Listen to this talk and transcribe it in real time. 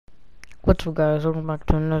What's up, guys? Welcome back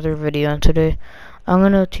to another video, and today I'm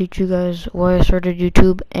gonna teach you guys why I started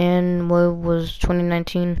YouTube and why was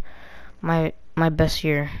 2019 my best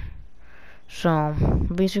year. So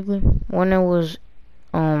basically, when I was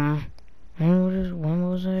when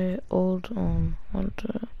was I old? When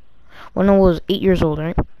I was 8 years old,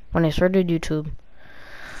 right? When I started YouTube,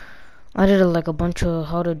 I did like a bunch of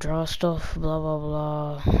how to draw stuff, blah blah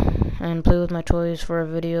blah, and play with my toys for a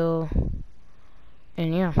video,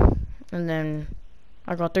 and yeah, and then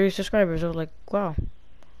I got 30 subscribers. I was like, wow,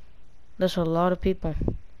 that's a lot of people.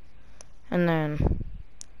 And then,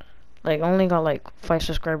 like, I only got like 5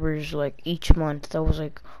 subscribers like each month. I was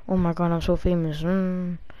like, oh my god, I'm so famous.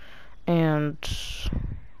 And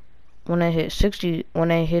when I hit 60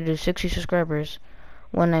 subscribers,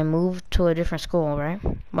 when I moved to a different school, right?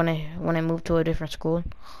 When I moved to a different school,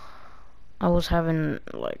 I was having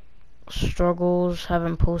like struggles,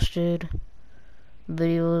 haven't posted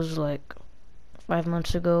videos like 5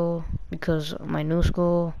 months ago because of my new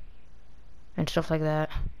school and stuff like that.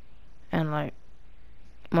 And like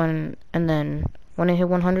when I hit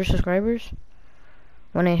 100 subscribers,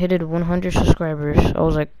 when I hit 100 subscribers, I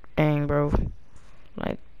was like, dang, bro.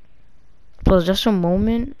 Like, plus just a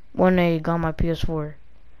moment when I got my PS4,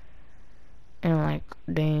 and like,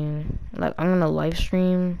 dang, like I'm gonna live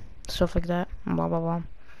stream stuff like that, blah blah blah,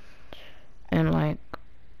 and like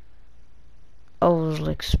I was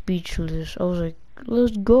like speechless. I was like,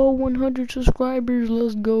 let's go, 100 subscribers,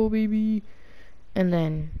 let's go, baby. And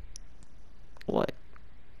then I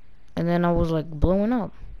was like blowing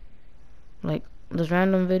up. Like this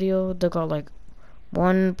random video that got like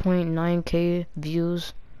 1.9k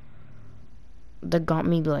views, that got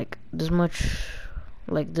me like this much,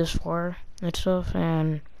 like this far and stuff,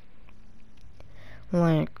 and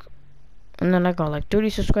then I got like 30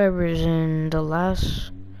 subscribers in the last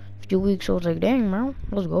few weeks. I was like, dang, bro,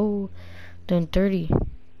 let's go. Then 30,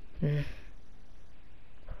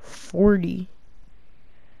 40,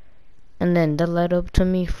 and then that led up to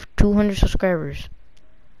me 200 subscribers.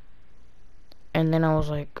 And then I was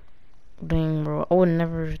like, dang, bro, I would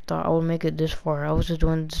never thought I would make it this far. I was just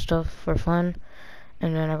doing this stuff for fun,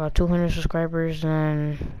 and then I got 200 subscribers,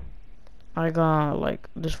 and I got like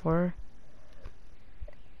this far.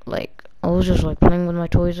 Like, I was just like playing with my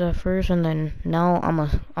toys at first, and then now I'm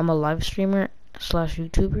a live streamer slash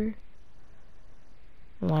YouTuber.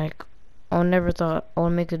 Like, I never thought I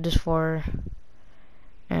would make it this far.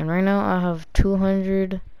 And right now I have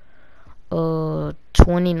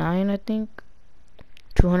 229, I think.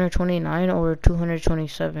 229 or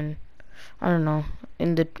 227. I don't know.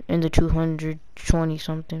 In the 220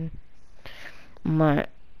 something. But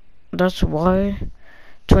that's why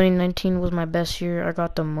 2019 was my best year. I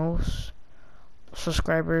got the most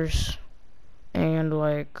subscribers, and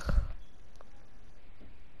like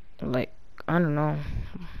I don't know.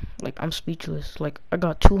 Like, I'm speechless. Like, I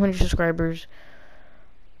got 200 subscribers.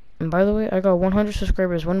 And by the way, I got 100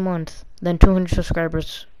 subscribers one month, then 200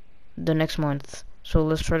 subscribers the next month. So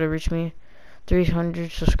let's try to reach me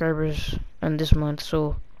 300 subscribers in this month.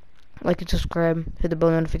 So like and subscribe, hit the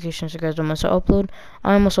bell notification so you guys don't miss an upload.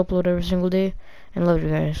 I almost upload every single day, and love you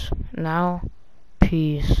guys. Now,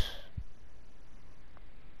 peace.